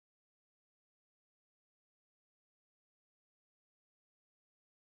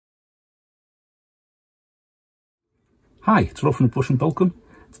Hi, it's Rob from the Bush and Boltgun.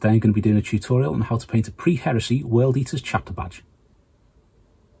 Today I'm going to be doing a tutorial on how to paint a Pre-Heresy World Eaters chapter badge.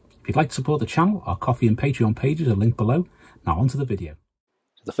 If you'd like to support the channel, our Ko-fi and Patreon pages are linked below. Now onto the video.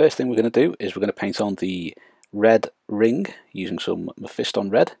 So the first thing we're going to do is we're going to paint on the red ring using some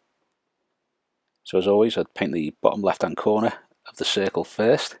Mephiston red. So as always, I'd paint the bottom left hand corner of the circle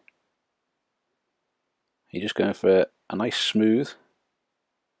first. You're just going for a nice smooth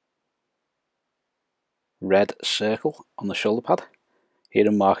red circle on the shoulder pad. Here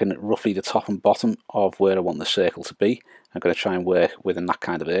I'm marking roughly the top and bottom of where I want the circle to be. I'm going to try and work within that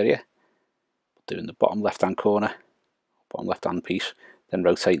kind of area. Doing the bottom left hand corner, bottom left hand piece, then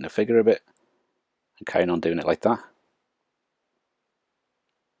rotating the figure a bit and carrying on doing it like that.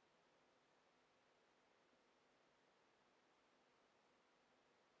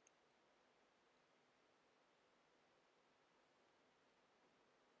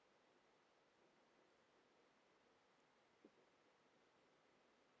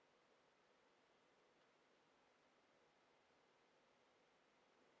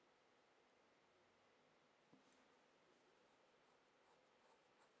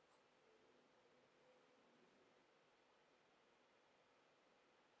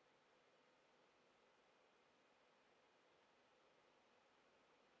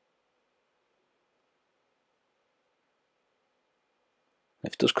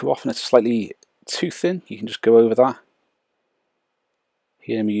 If it does come off and it's slightly too thin, you can just go over that.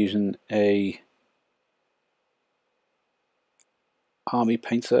 Here I'm using a Army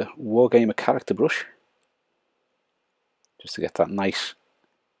Painter Wargamer character brush just to get that nice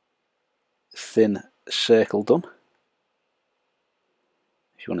thin circle done.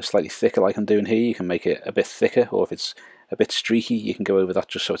 If you want it slightly thicker like I'm doing here, you can make it a bit thicker, or if it's a bit streaky you can go over that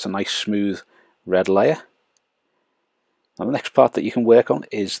just so it's a nice smooth red layer. Now the next part that you can work on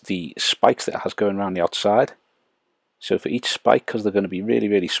is the spikes that it has going around the outside. So for each spike, because they're going to be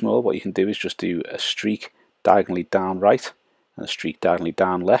really small, what you can do is just do a streak diagonally down right and a streak diagonally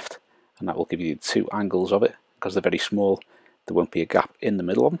down left, and that will give you two angles of it. Because they're very small, there won't be a gap in the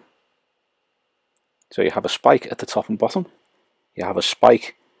middle of them. So you have a spike at the top and bottom, you have a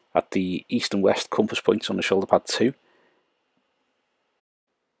spike at the east and west compass points on the shoulder pad too,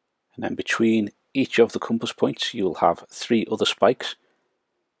 and then between each of the compass points you will have three other spikes.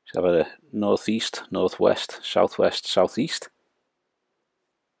 So you have a northeast, northwest, southwest, southeast,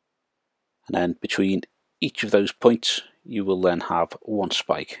 and then between each of those points you will then have one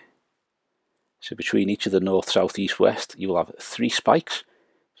spike. So between each of the north, south, east, west you will have three spikes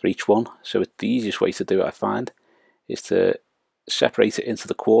for each one. So the easiest way to do it, I find, is to separate it into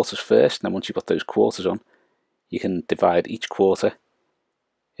the quarters first, and then once you've got those quarters on, you can divide each quarter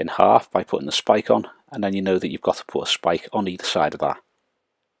in half by putting the spike on, and then you know that you've got to put a spike on either side of that.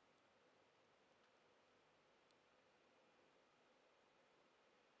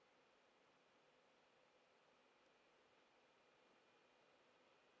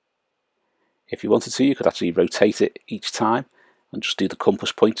 If you wanted to, you could actually rotate it each time and just do the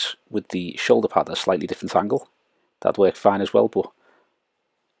compass points with the shoulder pad at a slightly different angle. That'd work fine as well, but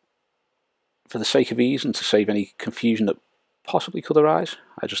for the sake of ease and to save any confusion that possibly could arise,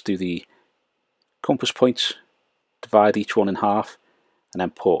 I just do the compass points, divide each one in half, and then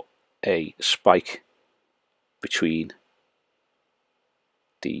put a spike between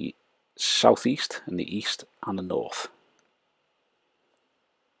the southeast and the east and the north.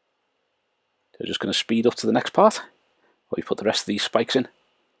 So I'm just going to speed up to the next part where we put the rest of these spikes in.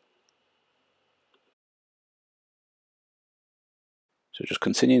 So just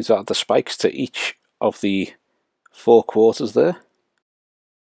continuing to add the spikes to each of the four quarters there.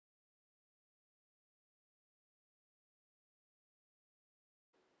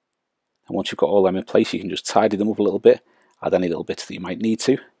 And once you've got all them in place, you can just tidy them up a little bit, add any little bits that you might need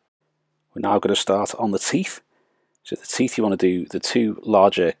to. We're now going to start on the teeth. So the teeth, you want to do the two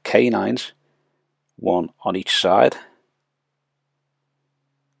larger canines, one on each side.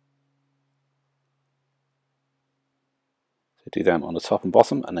 So do them on the top and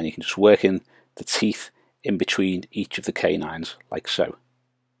bottom, and then you can just work in the teeth in between each of the canines, like so.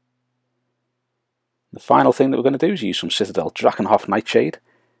 The final thing that we're going to do is use some Citadel Drakenhof Nightshade.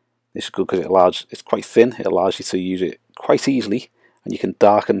 This is good because it's quite thin, it allows you to use it quite easily, and you can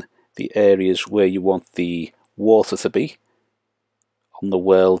darken the areas where you want the water to be on the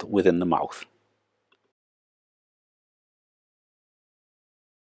world within the mouth.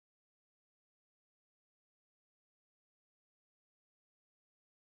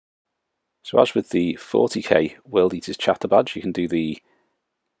 So as with the 40k World Eaters chapter badge, you can do the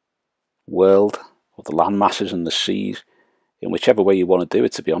world or the land masses and the seas in whichever way you want to do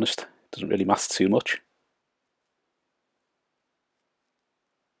it, to be honest. It doesn't really matter too much.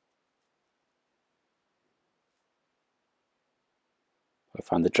 I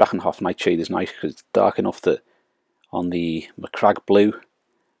find the Drakenhof Nightshade is nice because it's dark enough that on the Macragge blue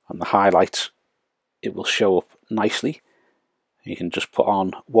and the highlights it will show up nicely. You can just put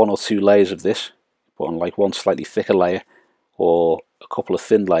on 1 or 2 layers of this, put on like one slightly thicker layer or a couple of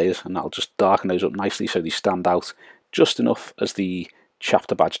thin layers, and that'll just darken those up nicely so they stand out just enough as the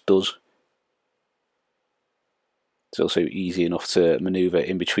chapter badge does. It's also easy enough to manoeuvre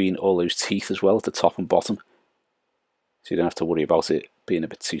in between all those teeth as well at the top and bottom, so you don't have to worry about it being a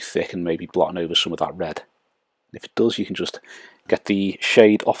bit too thick and maybe blotting over some of that red. If it does, you can just get the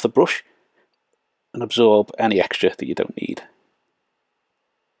shade off the brush and absorb any extra that you don't need.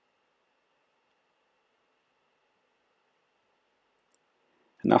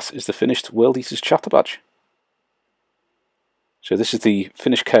 And that is the finished World Eaters chapter badge. So this is the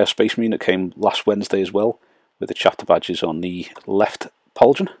finished Chaos Space Marine that came last Wednesday as well, with the chapter badges on the left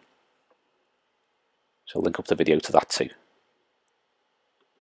pauldron. So I'll link up the video to that too.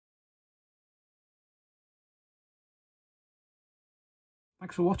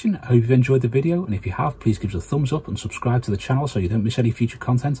 Thanks for watching. I hope you've enjoyed the video, and if you have, please give us a thumbs up and subscribe to the channel so you don't miss any future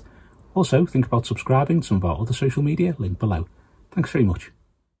content. Also, think about subscribing to some of our other social media, linked below. Thanks very much.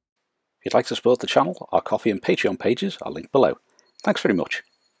 If you'd like to support the channel, our Ko-fi and Patreon pages are linked below. Thanks very much.